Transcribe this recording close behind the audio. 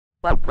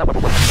What's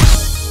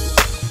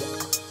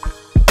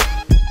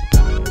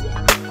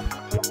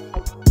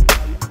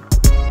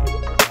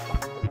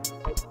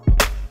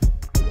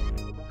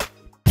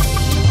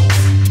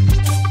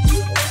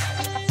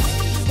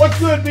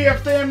good, BF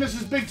fam? This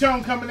is Big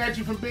Tone coming at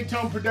you from Big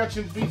Tone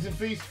Productions, Beats and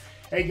Feasts.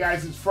 Hey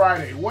guys, it's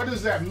Friday. What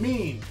does that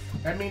mean?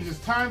 That means it's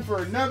time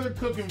for another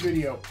cooking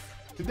video.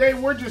 Today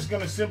we're just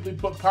gonna simply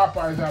put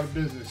Popeyes out of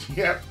business.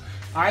 Yep,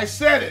 I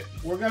said it.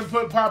 We're gonna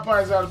put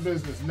Popeyes out of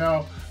business.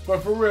 No,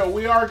 but for real,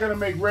 we are gonna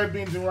make red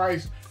beans and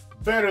rice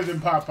better than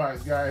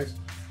Popeyes, guys.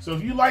 So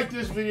if you like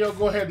this video,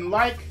 go ahead and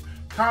like,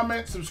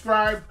 comment,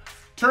 subscribe,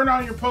 turn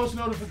on your post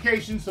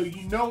notifications so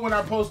you know when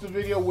I post a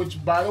video,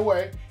 which by the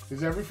way,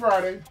 is every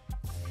Friday.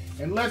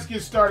 And let's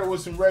get started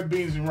with some red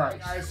beans and rice.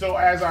 All right, so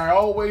as I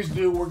always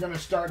do, we're gonna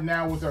start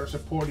now with our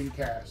supporting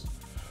cast.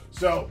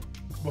 So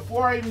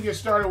before I even get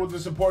started with the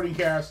supporting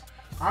cast,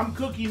 I'm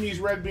cooking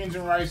these red beans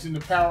and rice in the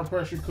Power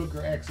Pressure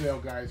Cooker XL,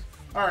 guys.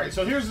 All right,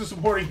 so here's the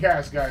supporting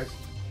cast, guys.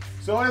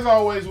 So as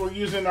always, we're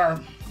using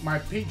my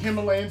pink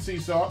Himalayan sea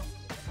salt.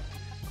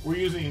 We're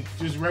using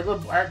just regular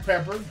black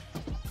pepper,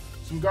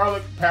 some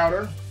garlic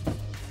powder.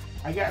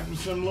 I got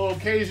some little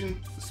Cajun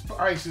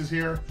spices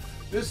here.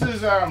 This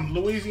is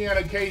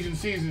Louisiana Cajun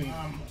seasoning,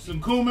 some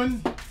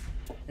cumin,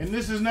 and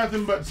this is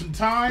nothing but some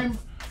thyme,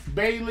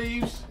 bay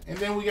leaves, and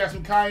then we got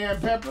some cayenne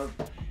pepper,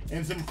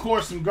 and of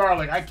course some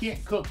garlic. I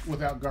can't cook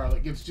without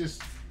garlic. It's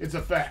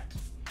a fact.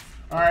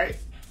 All right,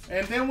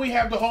 and then we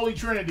have the Holy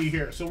Trinity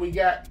here. So we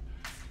got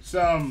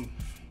some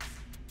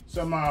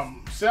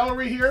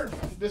celery here.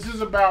 This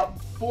is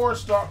about 4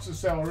 stalks of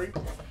celery,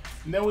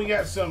 and then we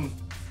got some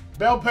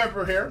bell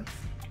pepper here.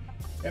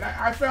 And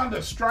I found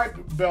a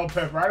striped bell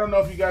pepper. I don't know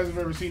if you guys have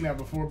ever seen that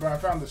before, but I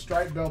found a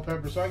striped bell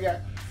pepper. So I got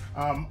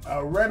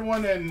a red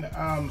one and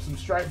some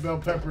striped bell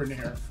pepper in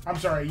here. I'm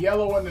sorry, a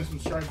yellow one and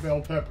some striped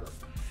bell pepper.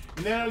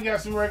 And then we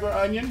got some regular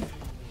onion.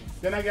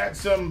 Then I got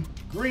some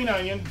green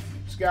onion,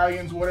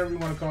 scallions, whatever you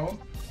want to call them.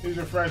 These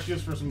are fresh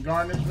just for some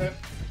garnishment.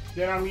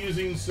 Then I'm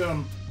using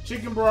some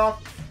chicken broth.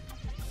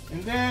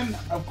 And then,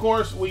 of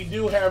course, we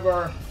do have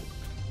our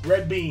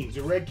red beans,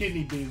 or red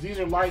kidney beans. These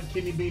are light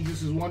kidney beans.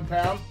 This is 1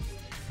 pound.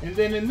 And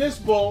then in this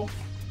bowl,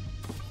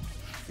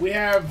 we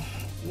have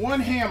 1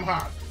 ham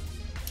hock,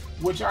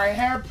 which I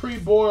have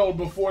pre-boiled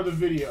before the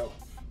video.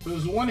 So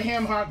there's 1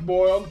 ham hock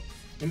boiled,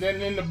 and then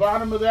in the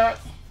bottom of that,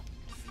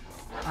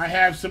 I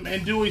have some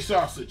andouille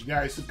sausage,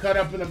 guys, so cut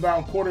up in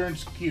about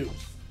 1/4-inch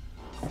cubes.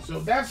 So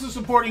that's the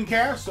supporting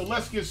cast. So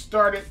let's get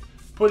started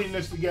putting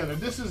this together.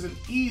 This is an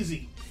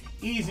easy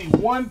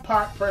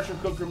 1-pot pressure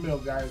cooker meal,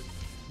 guys.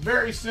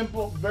 Very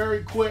simple,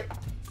 very quick.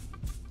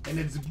 And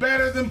it's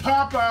better than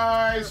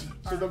Popeyes.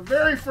 So the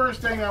very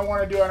first thing I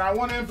want to do, and I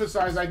want to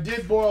emphasize, I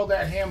did boil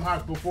that ham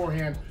hock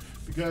beforehand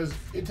because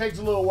it takes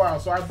a little while.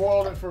 So I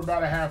boiled it for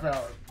about a ½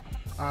 hour,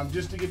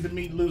 just to get the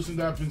meat loosened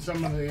up and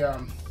some of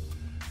the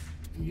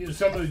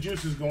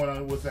juices going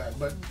on with that.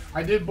 But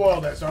I did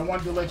boil that, so I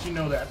wanted to let you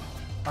know that.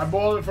 I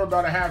boiled it for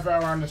about a ½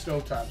 hour on the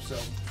stovetop. So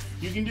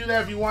you can do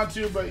that if you want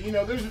to, but you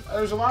know,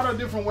 there's a lot of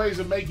different ways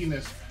of making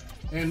this.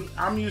 And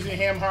I'm using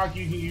ham hock.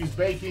 You can use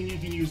bacon, you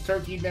can use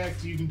turkey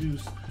necks, you can do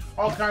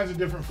all kinds of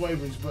different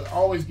flavorings, but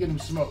always get them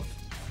smoked.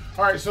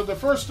 All right, so to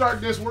first start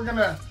this, we're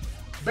gonna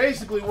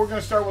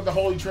start with the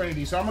Holy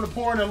Trinity. So I'm gonna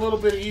pour in a little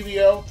bit of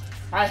EVO.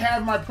 I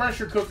have my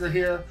pressure cooker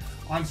here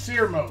on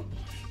sear mode.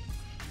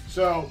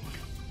 So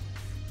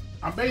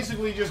I'm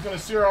basically just gonna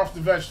sear off the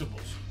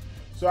vegetables.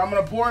 So I'm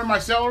gonna pour in my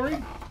celery,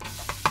 and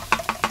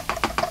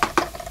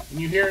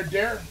you hear it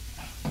there.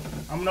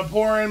 I'm gonna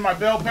pour in my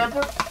bell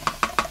pepper.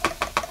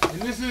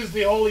 And this is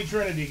the Holy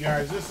Trinity,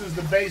 guys. This is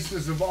the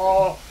basis of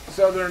all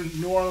Southern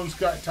New Orleans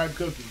type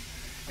cooking.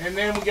 And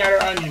then we got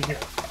our onion here.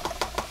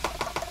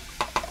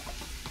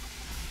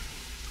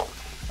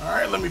 All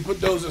right, let me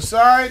put those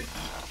aside.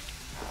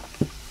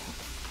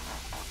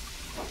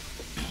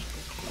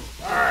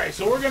 All right,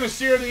 so we're gonna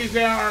sear these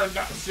down, or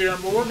not sear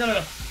them, but we're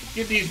gonna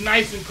get these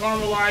nice and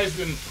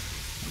caramelized and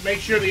make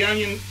sure the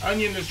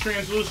onion is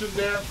translucent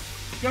there.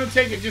 It's gonna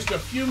take it just a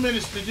few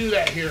minutes to do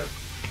that here.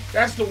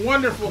 That's the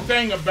wonderful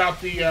thing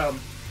about the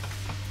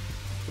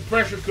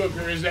pressure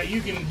cooker, is that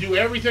you can do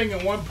everything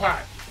in 1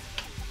 pot.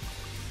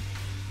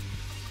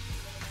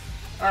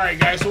 All right,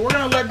 guys, so we're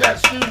gonna let that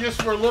stew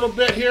just for a little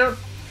bit here,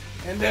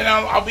 and then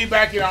I'll be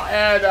back and I'll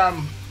add.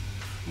 I'm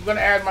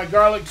gonna add my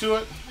garlic to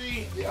it.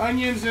 The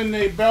onions and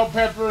the bell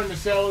pepper and the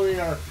celery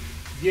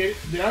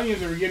the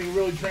onions are getting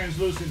really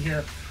translucent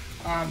here.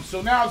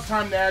 So now it's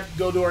time to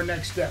go to our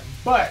next step.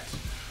 But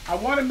I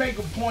want to make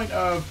a point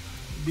of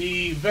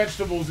the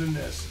vegetables in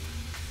this.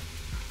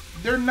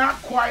 They're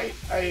not quite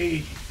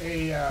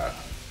they're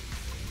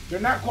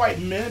not quite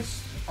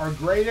minced or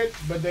grated,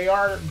 but they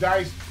are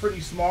diced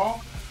pretty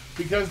small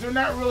because they're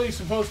not really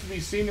supposed to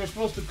be seen. They're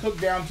supposed to cook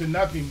down to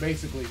nothing,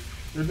 basically.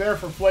 They're there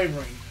for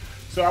flavoring.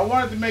 So I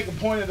wanted to make a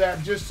point of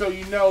that, just so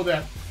you know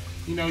that,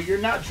 you know, you're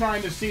not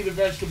trying to see the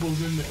vegetables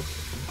in this.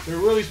 They're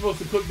really supposed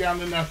to cook down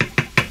to nothing.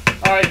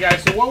 All right,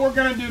 guys, so what we're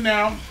gonna do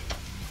now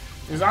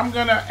is I'm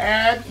gonna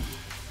add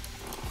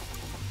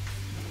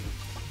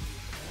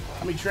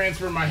Let me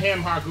transfer my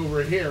ham hock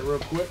over here real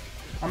quick.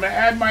 I'm gonna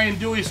add my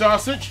andouille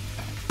sausage.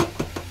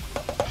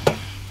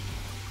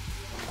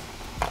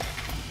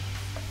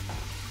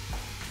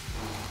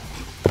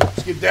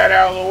 Let's get that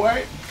out of the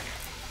way.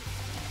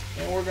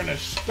 And we're gonna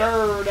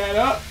stir that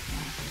up.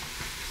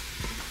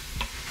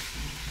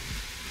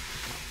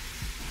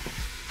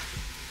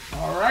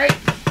 All right.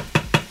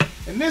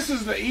 And this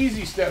is the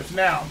easy steps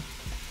now.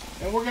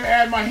 And we're gonna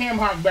add my ham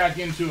hock back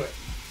into it.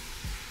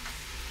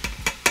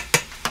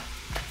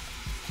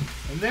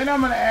 And then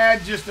I'm gonna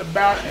add just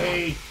about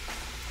a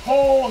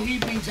whole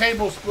heaping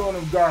tablespoon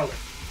of garlic.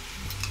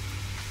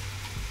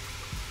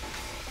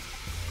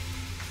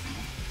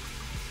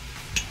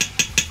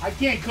 I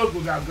can't cook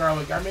without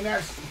garlic. I mean,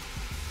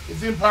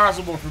 it's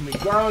impossible for me.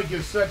 Garlic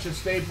is such a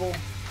staple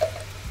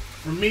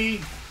for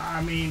me.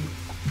 I mean,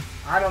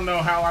 I don't know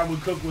how I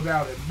would cook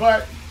without it,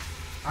 but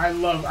I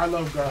love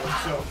garlic.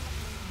 So,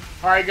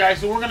 all right, guys.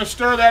 So we're gonna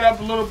stir that up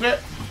a little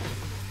bit.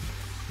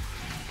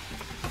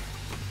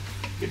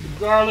 Get the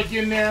garlic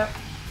in there.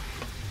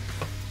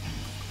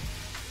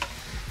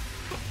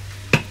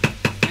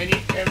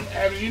 And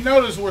as you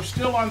notice, we're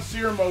still on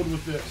sear mode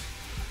with this.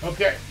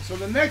 Okay, so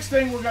the next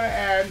thing we're gonna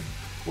add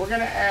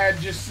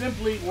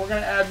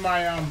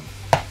my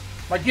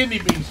my kidney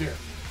beans here.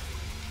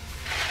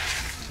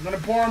 I'm gonna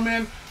pour them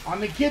in on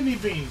the kidney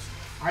beans.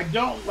 I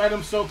don't let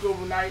them soak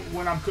overnight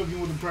when I'm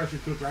cooking with a pressure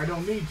cooker. I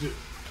don't need to.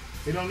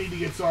 They don't need to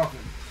get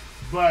softened.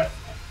 But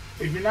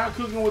if you're not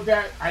cooking with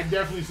that, I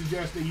definitely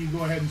suggest that you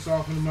go ahead and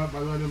soften them up by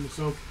letting them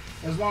soak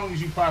as long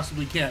as you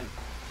possibly can.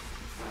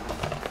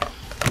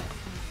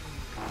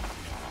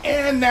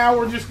 And now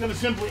we're just going to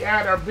simply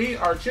add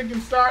our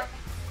chicken stock.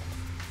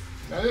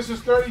 Now this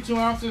is 32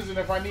 ounces, and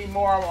if I need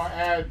more, I'll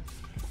add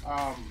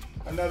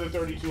another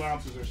 32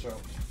 ounces or so.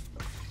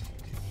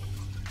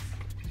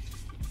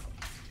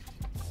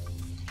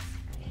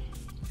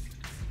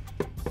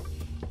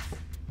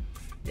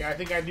 Yeah, I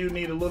think I do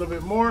need a little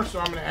bit more, so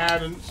I'm going to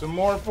add in some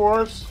more for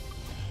us.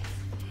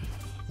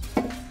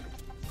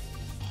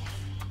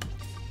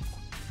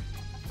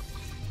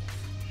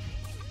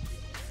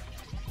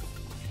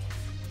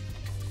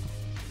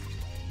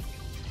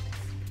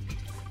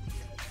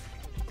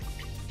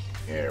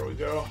 There we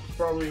go.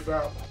 Probably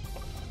about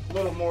a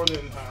little more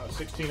than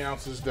 16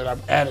 ounces that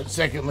I've added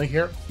secondly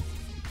here.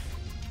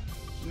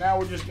 So now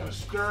we're just going to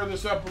stir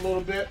this up a little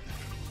bit.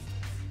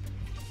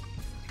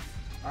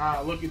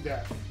 Look at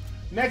that.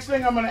 Next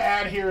thing I'm going to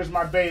add here is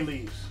my bay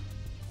leaves.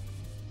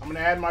 I'm going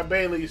to add my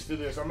bay leaves to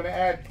this. I'm going to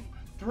add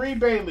 3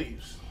 bay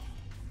leaves.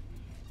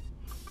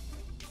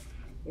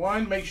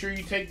 1, make sure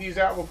you take these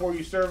out before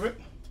you serve it.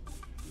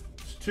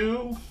 It's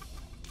 2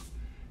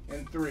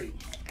 and 3.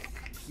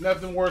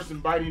 Nothing worse than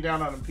biting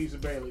down on a piece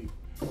of bay leaf.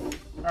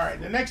 All right,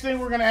 the next thing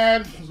we're going to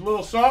add is a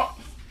little salt.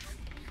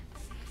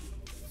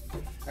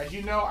 As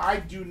you know,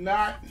 I do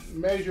not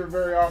measure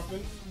very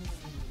often.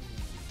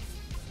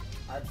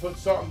 I put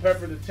salt and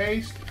pepper to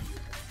taste.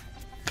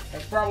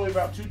 That's probably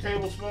about 2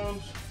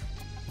 tablespoons.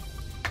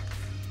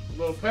 A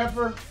little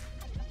pepper.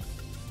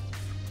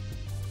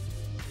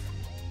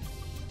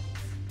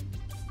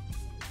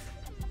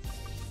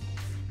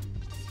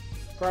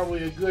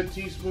 Probably a good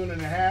teaspoon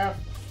and a half.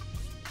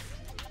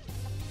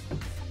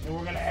 And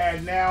we're going to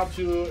add now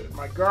to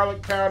my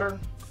garlic powder.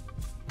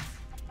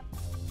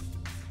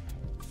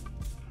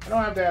 I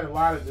don't have to add a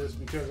lot of this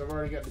because I've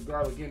already got the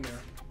garlic in there.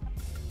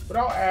 But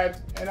I'll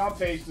add and I'll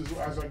taste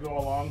as I go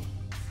along.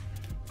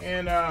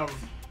 And now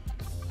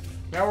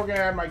we're going to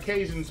add my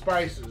Cajun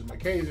spices, my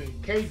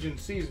Cajun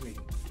seasoning.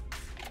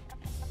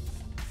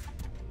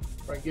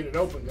 If I can get it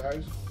open,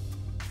 guys.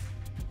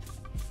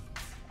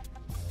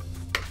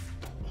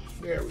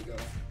 There we go.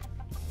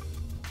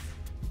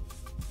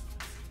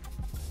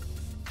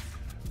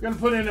 I'm going to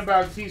put in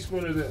about a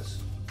teaspoon of this.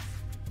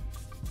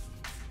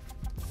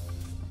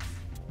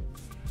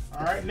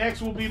 All right,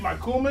 next will be my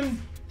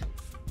cumin.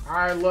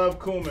 I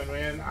love cumin,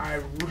 man. I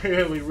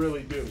really,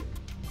 really do.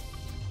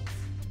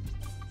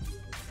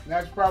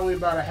 That's probably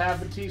about a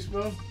half a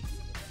teaspoon.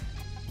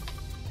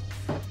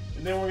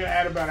 And then we're going to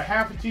add about a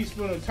half a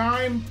teaspoon of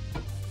thyme.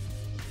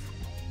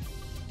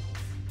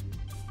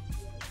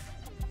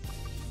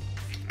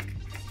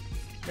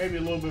 Maybe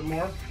a little bit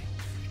more.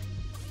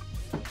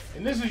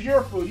 And this is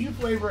your food. You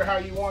flavor it how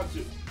you want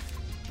to.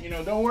 You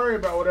know, don't worry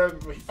about what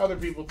other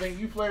people think.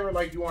 You flavor it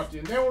like you want to.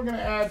 And then we're going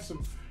to add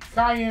some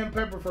cayenne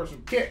pepper for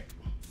some kick.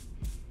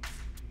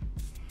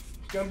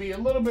 It's going to be a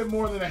little bit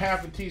more than a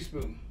half a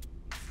teaspoon.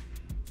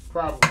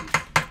 Probably.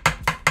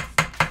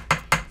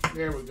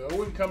 There we go. It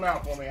wouldn't come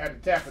out for me. I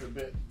had to tap it a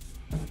bit.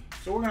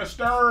 So we're going to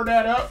stir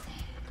that up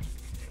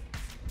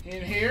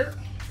in here.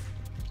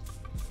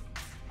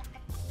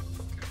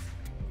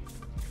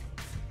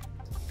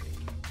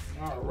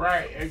 All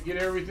right, and get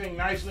everything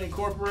nicely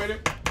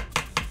incorporated.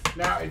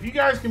 Now, if you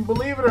guys can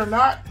believe it or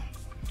not,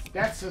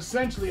 that's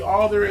essentially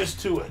all there is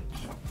to it.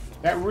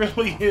 That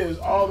really is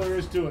all there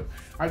is to it.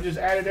 I've just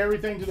added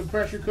everything to the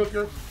pressure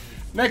cooker.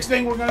 Next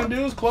thing we're going to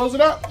do is close it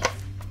up.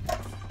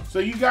 So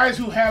you guys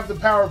who have the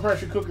Power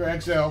Pressure Cooker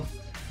XL,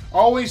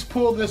 always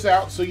pull this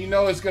out so you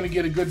know it's going to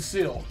get a good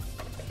seal.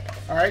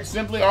 All right,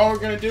 simply all we're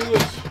gonna do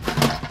is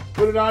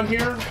put it on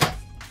here,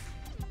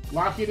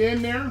 lock it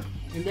in there,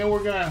 and then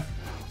we're gonna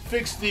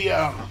fix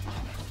the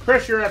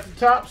pressure at the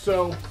top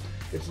so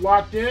it's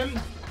locked in.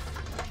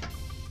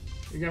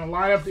 You're gonna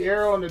line up the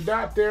arrow and the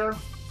dot there.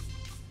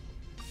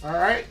 All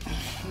right,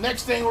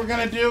 next thing we're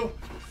gonna do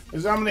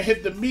is I'm gonna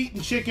hit the meat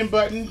and chicken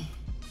button.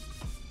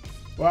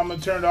 Well, I'm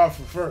gonna turn it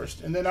off first,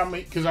 and then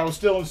because I was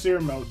still in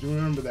serial mode, do you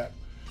remember that?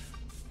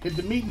 Hit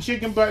the meat and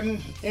chicken button,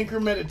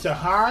 increment it to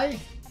high.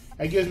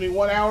 That gives me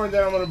 1 hour, and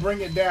then I'm gonna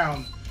bring it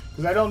down,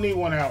 because I don't need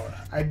 1 hour.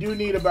 I do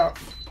need about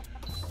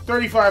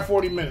 35,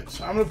 40 minutes.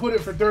 I'm gonna put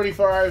it for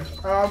 35,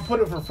 I'll put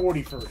it for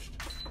 40 first.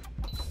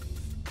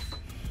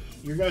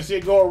 You're gonna see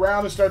it go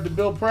around and start to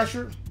build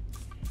pressure.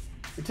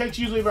 It takes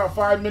usually about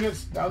 5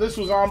 minutes. Now this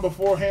was on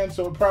beforehand,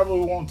 so it probably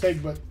won't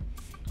take but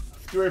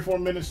 3 or 4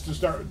 minutes to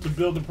start to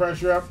build the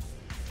pressure up.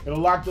 It'll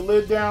lock the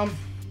lid down,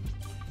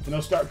 and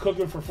it'll start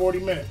cooking for 40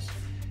 minutes.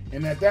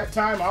 And at that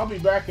time, I'll be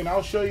back and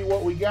I'll show you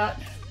what we got.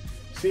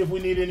 See if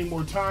we need any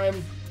more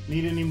time,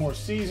 need any more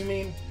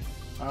seasoning.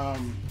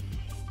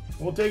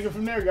 We'll take it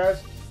from there,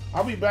 guys.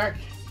 I'll be back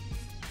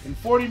in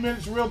 40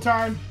 minutes real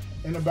time,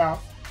 in about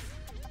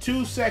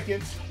 2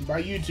 seconds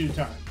by YouTube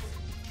time.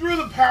 Through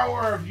the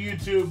power of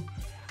YouTube,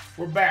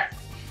 we're back.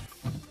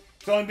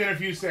 It's only been a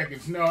few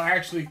seconds. No,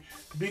 actually,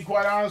 to be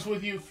quite honest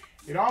with you,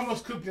 it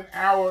almost cooked an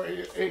hour.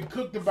 It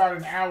cooked about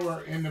an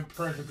hour in the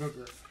pressure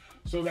cooker.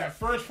 So that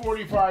first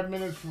 45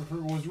 minutes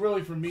was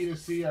really for me to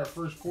see. Our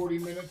first 40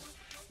 minutes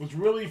was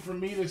really for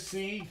me to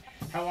see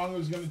how long it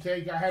was going to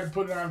take. I had to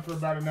put it on for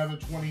about another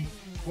 20,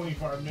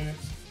 25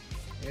 minutes.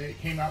 And it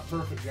came out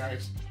perfect,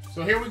 guys.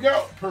 So here we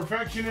go.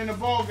 Perfection in the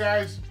bowl,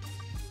 guys.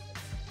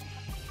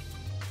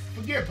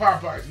 Forget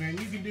Popeyes, man.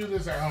 You can do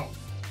this at home.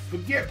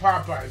 Forget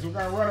Popeyes. We're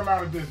going to run them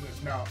out of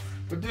business now.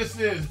 But this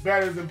is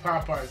better than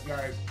Popeyes,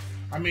 guys.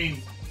 I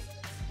mean,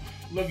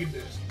 look at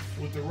this.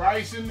 With the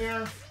rice in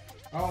there,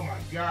 oh my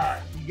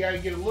God. You got to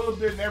get a little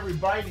bit in every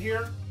bite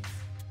here.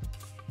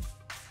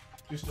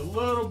 Just a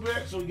little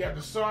bit. So we got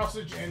the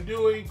sausage,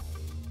 andouille,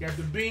 got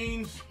the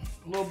beans,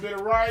 a little bit of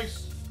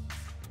rice.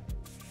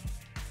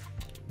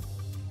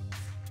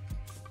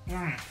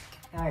 Oh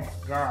my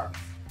God.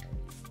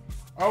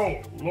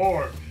 Oh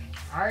Lord.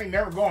 I ain't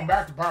never going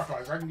back to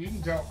Popeyes. You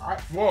can tell.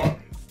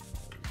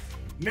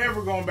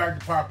 Never going back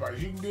to Popeyes.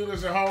 You can do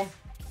this at home.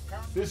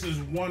 This is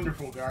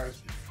wonderful,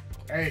 guys.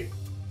 Hey,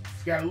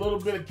 it's got a little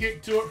bit of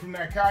kick to it from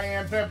that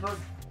cayenne pepper.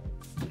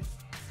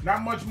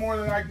 Not much more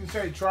than I can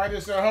say. Try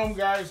this at home,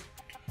 guys.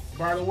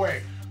 By the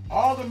way,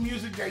 all the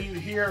music that you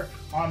hear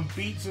on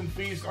Beats and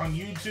Feast on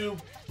YouTube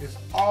is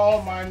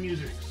all my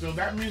music. So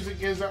that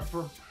music is up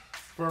for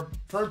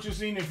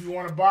purchasing if you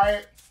want to buy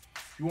it.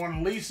 If you want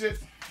to lease it,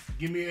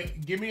 give me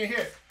a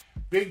hit.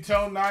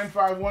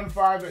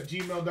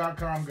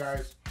 BigTone9515@gmail.com,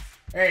 guys.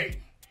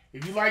 Hey,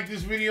 if you like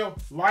this video,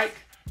 like,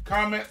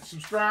 comment,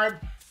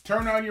 subscribe,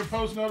 turn on your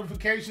post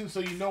notifications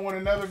so you know when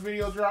another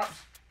video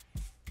drops.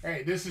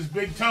 Hey, this is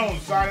Big Tone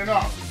signing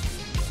off.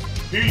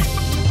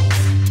 Peace.